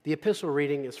The epistle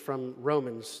reading is from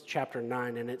Romans chapter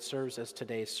 9, and it serves as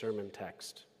today's sermon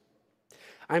text.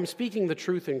 I am speaking the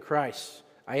truth in Christ.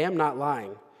 I am not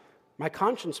lying. My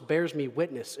conscience bears me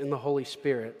witness in the Holy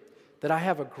Spirit that I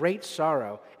have a great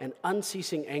sorrow and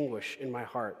unceasing anguish in my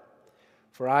heart.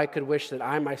 For I could wish that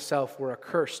I myself were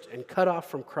accursed and cut off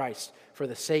from Christ for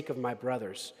the sake of my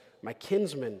brothers, my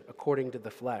kinsmen according to the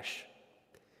flesh.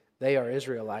 They are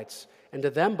Israelites, and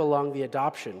to them belong the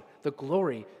adoption, the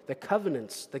glory, the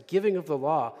covenants, the giving of the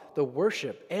law, the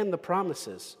worship, and the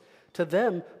promises. To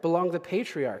them belong the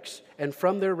patriarchs, and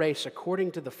from their race,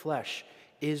 according to the flesh,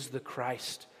 is the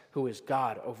Christ, who is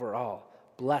God over all,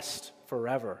 blessed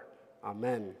forever.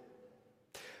 Amen.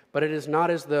 But it is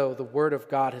not as though the word of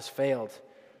God has failed,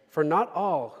 for not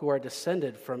all who are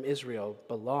descended from Israel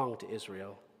belong to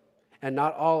Israel, and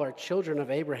not all are children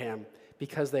of Abraham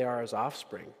because they are his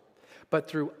offspring. But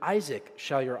through Isaac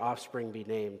shall your offspring be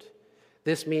named.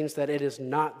 This means that it is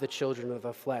not the children of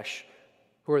the flesh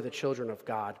who are the children of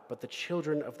God, but the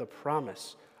children of the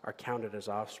promise are counted as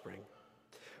offspring.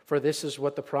 For this is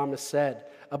what the promise said,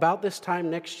 about this time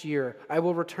next year I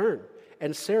will return,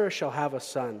 and Sarah shall have a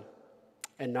son.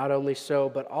 And not only so,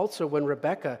 but also when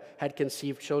Rebekah had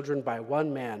conceived children by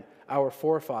one man, our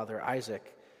forefather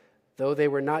Isaac, though they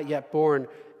were not yet born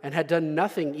and had done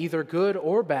nothing either good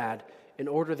or bad, in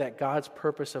order that God's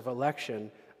purpose of election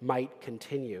might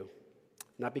continue,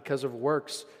 not because of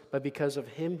works, but because of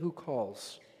him who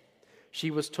calls. She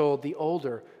was told, the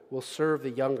older will serve the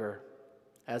younger,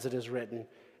 as it is written,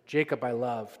 Jacob I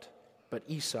loved, but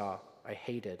Esau I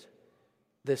hated.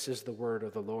 This is the word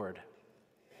of the Lord.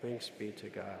 Thanks be to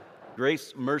God.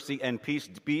 Grace, mercy, and peace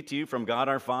be to you from God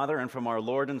our Father and from our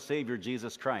Lord and Savior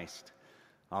Jesus Christ.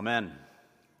 Amen.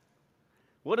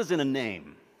 What is in a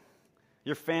name?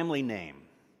 Your family name.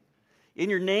 In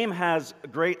your name has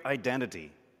great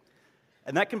identity.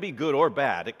 And that can be good or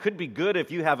bad. It could be good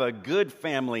if you have a good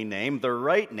family name. The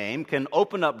right name can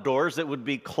open up doors that would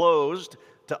be closed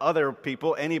to other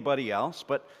people, anybody else.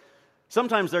 But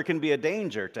sometimes there can be a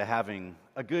danger to having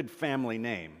a good family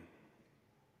name,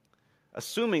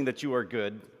 assuming that you are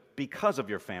good because of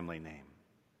your family name.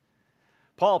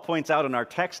 Paul points out in our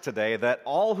text today that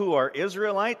all who are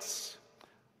Israelites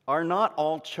are not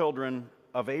all children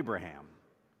of Abraham.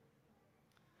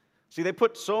 See, the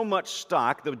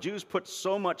Jews put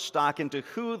so much stock into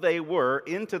who they were,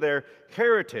 into their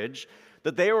heritage,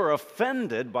 that they were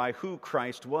offended by who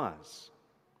Christ was.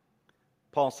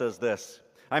 Paul says this,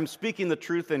 I'm speaking the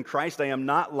truth in Christ, I am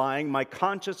not lying, my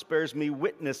conscience bears me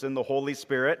witness in the Holy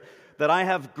Spirit, that I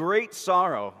have great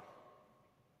sorrow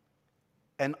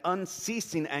and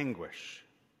unceasing anguish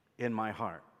in my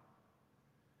heart.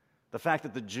 The fact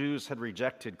that the Jews had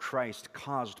rejected Christ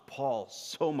caused Paul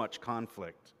so much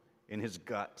conflict in his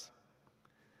gut.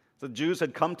 The Jews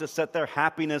had come to set their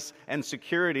happiness and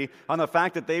security on the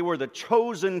fact that they were the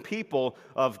chosen people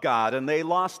of God, and they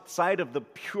lost sight of the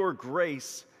pure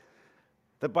grace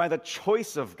that by the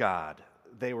choice of God,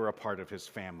 they were a part of his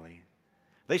family.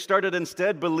 They started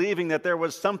instead believing that there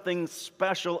was something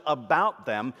special about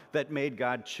them that made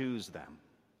God choose them.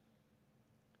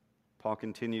 Paul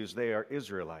continues, they are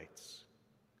Israelites,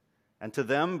 and to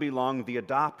them belong the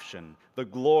adoption, the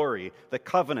glory, the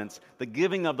covenants, the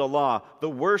giving of the law, the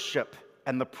worship,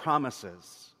 and the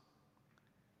promises.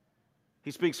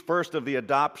 He speaks first of the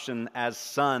adoption as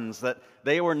sons, that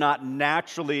they were not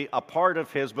naturally a part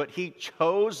of his, but he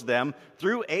chose them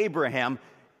through Abraham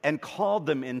and called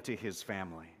them into his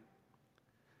family.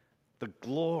 The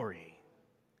glory.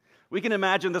 We can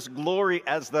imagine this glory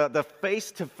as the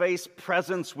face-to-face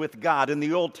presence with God. In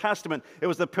the Old Testament, it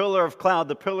was the pillar of cloud,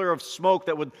 the pillar of smoke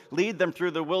that would lead them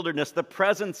through the wilderness, the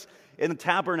presence in the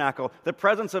tabernacle, the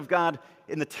presence of God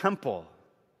in the temple.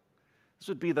 This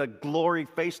would be the glory,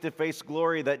 face-to-face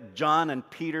glory that John and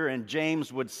Peter and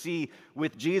James would see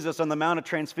with Jesus on the Mount of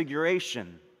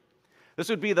Transfiguration. This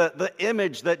would be the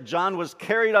image that John was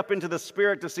carried up into the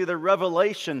Spirit to see the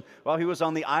revelation while he was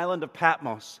on the island of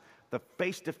Patmos. The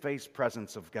face-to-face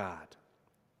presence of God.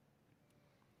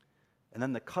 And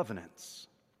then the covenants.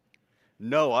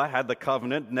 Noah had the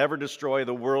covenant, never destroy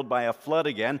the world by a flood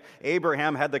again.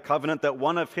 Abraham had the covenant that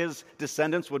one of his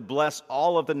descendants would bless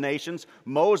all of the nations.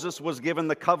 Moses was given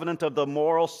the covenant of the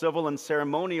moral, civil, and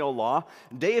ceremonial law.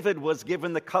 David was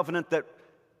given the covenant that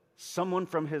someone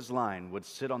from his line would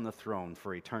sit on the throne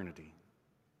for eternity.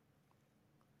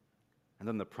 And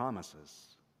then the promises.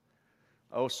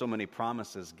 Oh, so many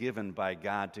promises given by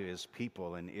God to his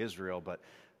people in Israel, but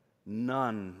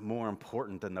none more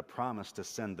important than the promise to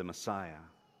send the Messiah.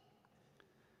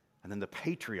 And then the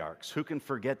patriarchs. Who can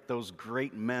forget those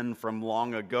great men from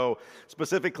long ago,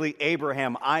 specifically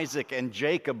Abraham, Isaac, and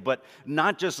Jacob, but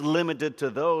not just limited to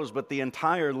those, but the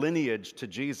entire lineage to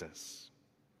Jesus.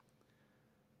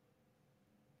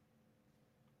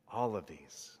 All of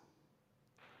these.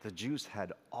 The Jews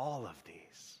had all of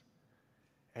these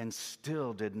and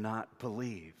still did not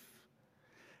believe.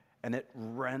 And it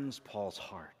rends Paul's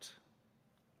heart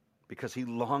because he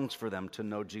longs for them to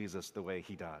know Jesus the way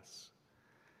he does.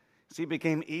 See, it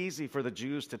became easy for the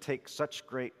Jews to take such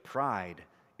great pride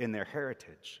in their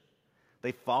heritage.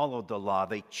 They followed the law,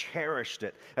 they cherished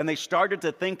it, and they started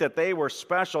to think that they were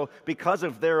special because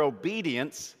of their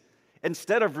obedience,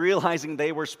 instead of realizing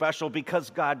they were special because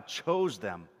God chose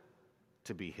them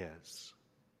to be His.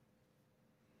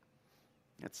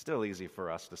 It's still easy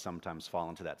for us to sometimes fall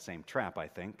into that same trap, I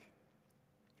think.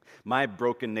 My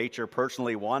broken nature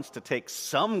personally wants to take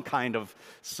some kind of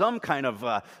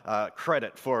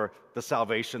credit for the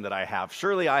salvation that I have.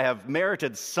 Surely I have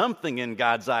merited something in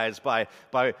God's eyes by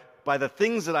the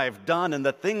things that I've done and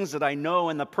the things that I know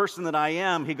and the person that I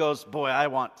am. He goes, boy, I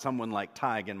want someone like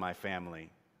Tig in my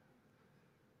family.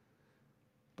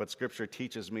 But Scripture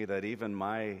teaches me that even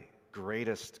my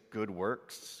greatest good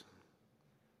works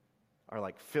are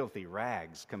like filthy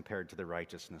rags compared to the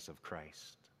righteousness of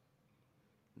Christ.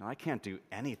 No, I can't do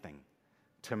anything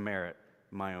to merit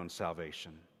my own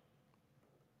salvation.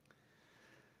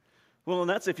 Well, and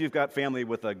that's if you've got family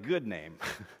with a good name.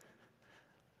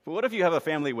 But what if you have a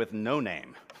family with no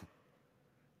name?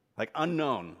 Like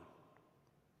unknown.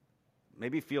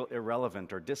 Maybe feel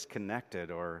irrelevant or disconnected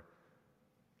or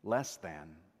less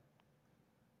than.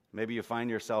 Maybe you find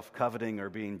yourself coveting or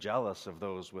being jealous of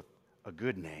those with a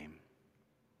good name.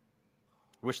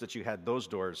 Wish that you had those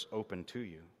doors open to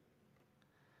you.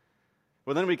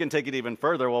 Well, then we can take it even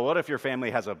further. Well, what if your family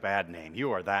has a bad name?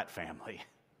 You are that family.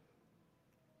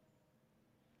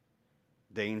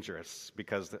 Dangerous,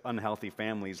 because the unhealthy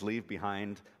families leave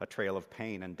behind a trail of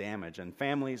pain and damage. And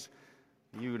families,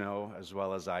 you know as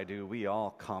well as I do, we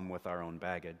all come with our own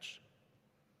baggage.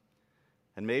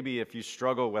 And maybe if you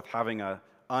struggle with having an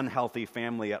unhealthy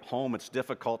family at home, it's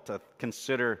difficult to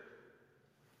consider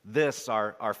this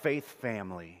our faith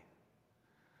family.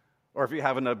 Or if you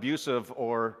have an abusive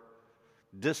or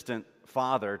distant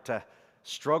father, to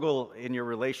struggle in your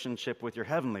relationship with your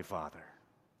heavenly Father.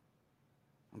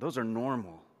 Those are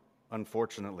normal,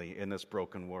 unfortunately, in this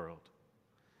broken world.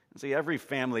 And see, every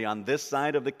family on this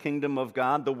side of the kingdom of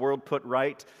God, the world put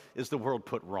right, is the world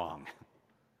put wrong.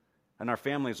 And our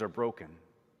families are broken.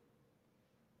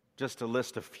 Just to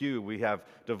list a few, we have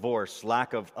divorce,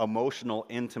 lack of emotional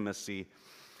intimacy,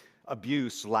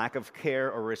 abuse, lack of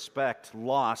care or respect,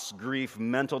 loss, grief,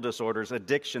 mental disorders,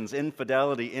 addictions,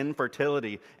 infidelity,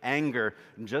 infertility, anger,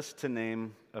 just to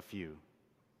name a few.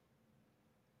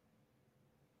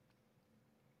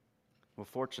 Well,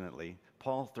 fortunately,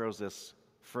 Paul throws this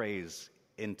phrase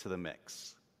into the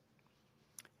mix.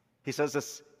 He says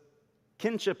this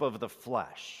kinship of the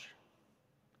flesh.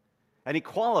 And he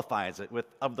qualifies it with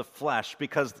of the flesh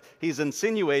because he's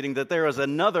insinuating that there is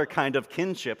another kind of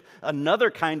kinship,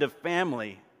 another kind of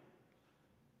family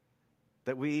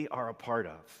that we are a part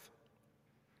of.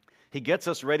 He gets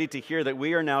us ready to hear that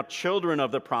we are now children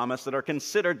of the promise that are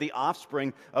considered the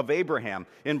offspring of Abraham.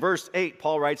 In verse 8,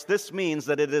 Paul writes, "This means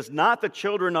that it is not the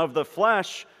children of the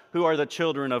flesh who are the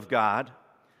children of God,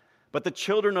 but the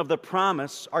children of the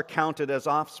promise are counted as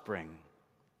offspring."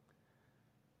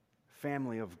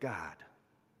 Family of God.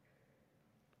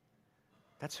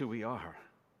 That's who we are.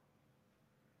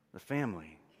 The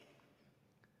family.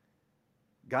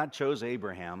 God chose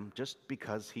Abraham just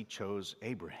because He chose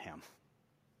Abraham.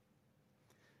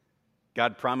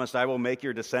 God promised, "I will make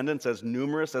your descendants as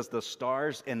numerous as the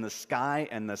stars in the sky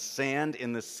and the sand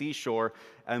in the seashore,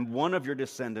 and one of your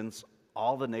descendants,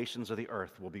 all the nations of the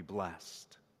earth will be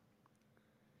blessed."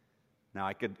 Now,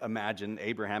 I could imagine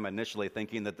Abraham initially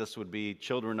thinking that this would be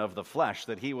children of the flesh,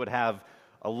 that he would have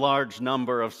a large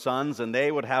number of sons, and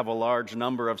they would have a large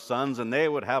number of sons, and they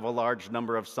would have a large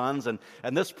number of sons. And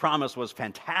this promise was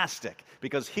fantastic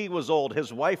because he was old,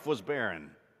 his wife was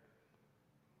barren.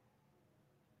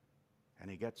 And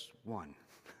he gets one.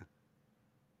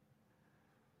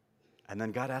 And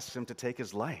then God asks him to take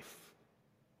his life.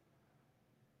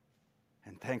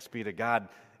 And thanks be to God,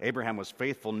 Abraham was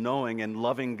faithful, knowing and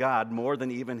loving God more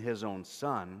than even his own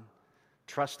son,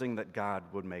 trusting that God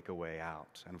would make a way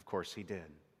out. And of course He did.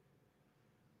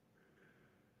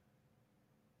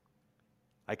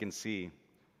 I can see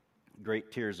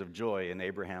great tears of joy in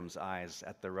Abraham's eyes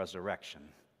at the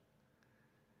resurrection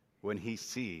when he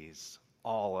sees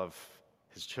all of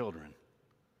his children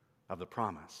of the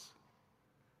promise.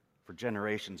 for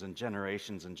generations and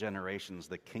generations and generations,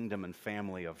 the kingdom and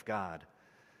family of God,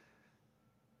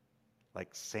 like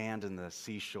sand in the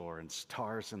seashore and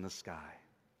stars in the sky.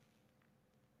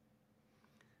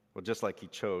 Well, just like he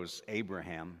chose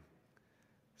Abraham,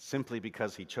 simply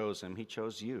because he chose him, he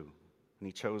chose you, and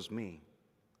he chose me.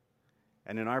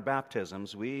 And in our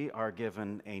baptisms, we are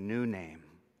given a new name,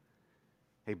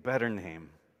 a better name,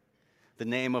 the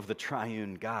name of the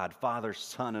triune God, Father,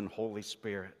 Son, and Holy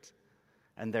Spirit.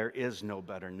 And there is no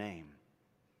better name.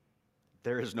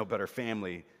 There is no better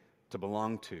family to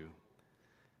belong to.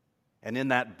 And in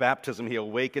that baptism, he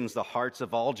awakens the hearts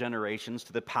of all generations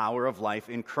to the power of life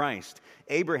in Christ.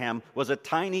 Abraham was a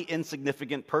tiny,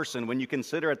 insignificant person when you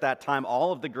consider at that time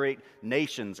all of the great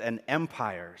nations and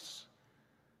empires.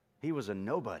 He was a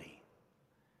nobody.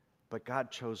 But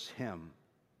God chose him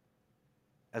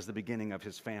as the beginning of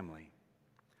his family,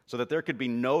 so that there could be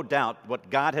no doubt what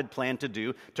God had planned to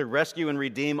do to rescue and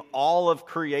redeem all of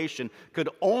creation could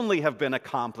only have been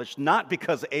accomplished not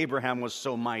because Abraham was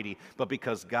so mighty, but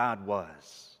because God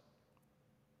was.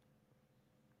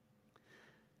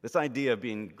 This idea of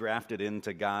being grafted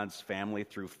into God's family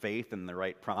through faith in the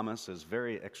right promise is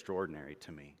very extraordinary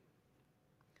to me.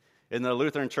 In the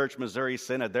Lutheran Church Missouri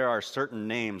Synod, there are certain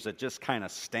names that just kind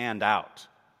of stand out,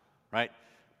 right?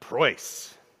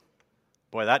 Preuss.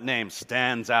 Boy, that name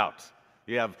stands out.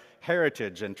 You have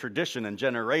heritage and tradition and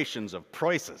generations of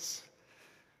Preusses.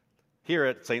 Here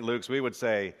at St. Luke's, we would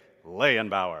say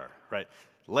Leyenbauer, right?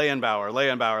 Leyenbauer,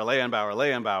 Leyenbauer, Leyenbauer,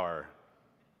 Leyenbauer.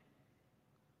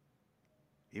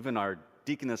 Even our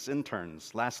deaconess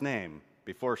intern's last name,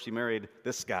 before she married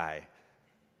this guy,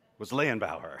 was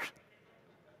Leyenbauer.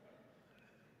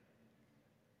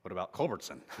 What about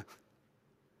Culbertson?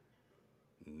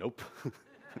 Nope.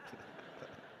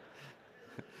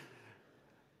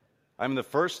 I'm the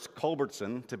first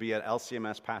Culbertson to be an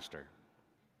LCMS pastor.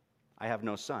 I have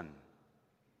no son.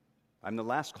 I'm the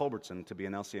last Culbertson to be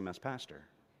an LCMS pastor.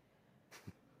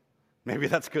 Maybe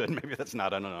that's good, maybe that's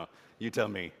not, I don't know. You tell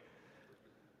me.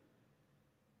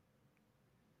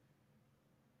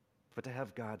 But to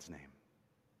have God's name.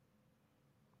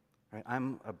 Right?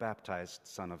 I'm a baptized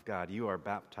son of God. You are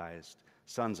baptized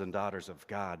sons and daughters of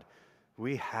God.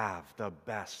 We have the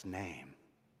best name.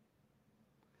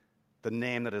 The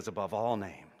name that is above all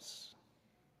names.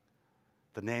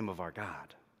 The name of our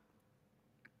God.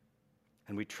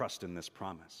 And we trust in this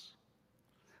promise.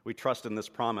 We trust in this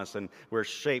promise, and we're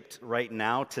shaped right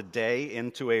now, today,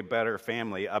 into a better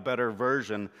family, a better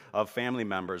version of family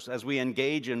members. As we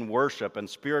engage in worship and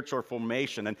spiritual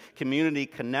formation and community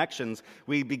connections,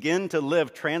 we begin to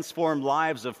live transformed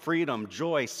lives of freedom,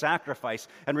 joy, sacrifice,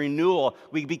 and renewal.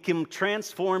 We become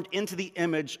transformed into the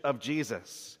image of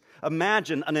Jesus.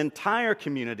 Imagine an entire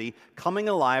community coming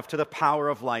alive to the power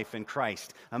of life in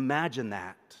Christ. Imagine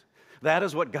that. That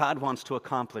is what God wants to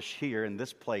accomplish here in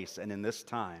this place and in this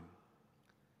time.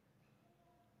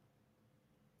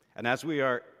 And as we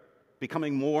are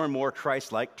becoming more and more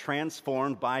Christ-like,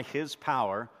 transformed by His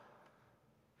power,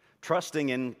 trusting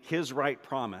in His right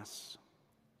promise,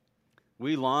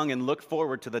 we long and look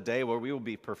forward to the day where we will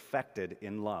be perfected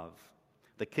in love.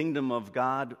 The kingdom of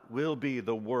God will be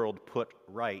the world put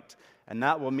right, and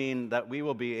that will mean that we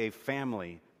will be a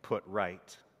family put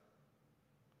right.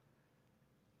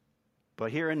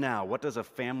 But here and now, what does a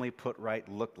family put right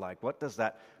look like? What does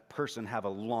that person have a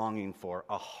longing for,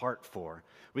 a heart for?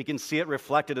 We can see it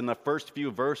reflected in the first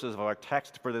few verses of our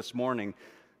text for this morning.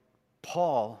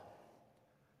 Paul,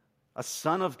 a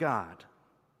son of God,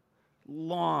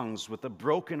 longs with a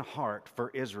broken heart for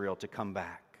Israel to come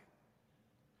back.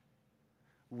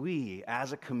 We,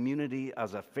 as a community,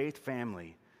 as a faith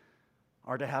family,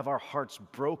 are to have our hearts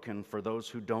broken for those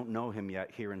who don't know Him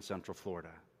yet here in Central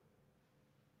Florida.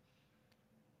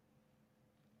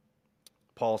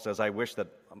 Paul says, I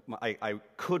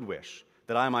could wish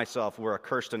that I myself were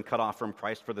accursed and cut off from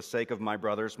Christ for the sake of my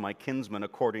brothers, my kinsmen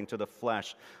according to the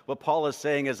flesh. What Paul is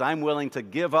saying is, I'm willing to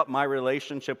give up my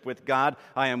relationship with God.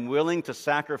 I am willing to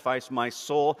sacrifice my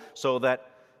soul so that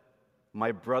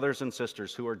my brothers and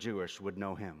sisters who are Jewish would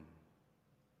know Him.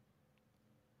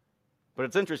 But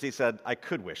it's interesting, he said, I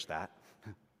could wish that.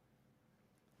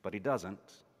 But he doesn't,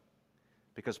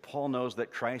 because Paul knows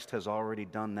that Christ has already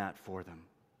done that for them.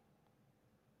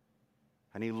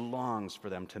 And he longs for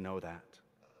them to know that.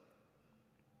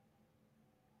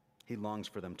 He longs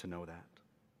for them to know that.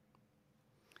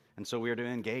 And so we are to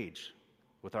engage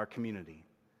with our community,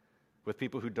 with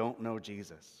people who don't know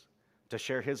Jesus, to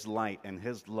share His light and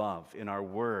His love in our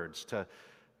words, to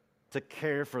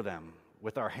care for them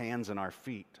with our hands and our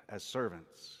feet as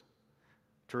servants,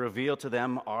 to reveal to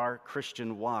them our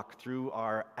Christian walk through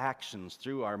our actions,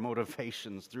 through our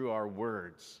motivations, through our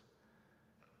words,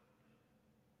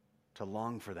 to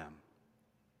long for them,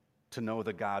 to know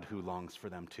the God who longs for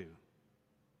them too.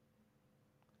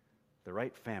 The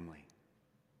right family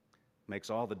makes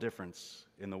all the difference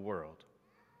in the world.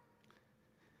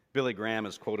 Billy Graham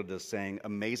is quoted as saying,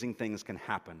 "Amazing things can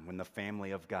happen when the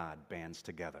family of God bands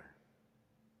together."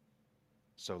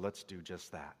 So let's do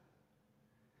just that.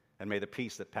 And may the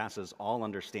peace that passes all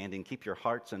understanding keep your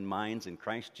hearts and minds in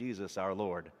Christ Jesus our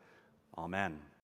Lord. Amen.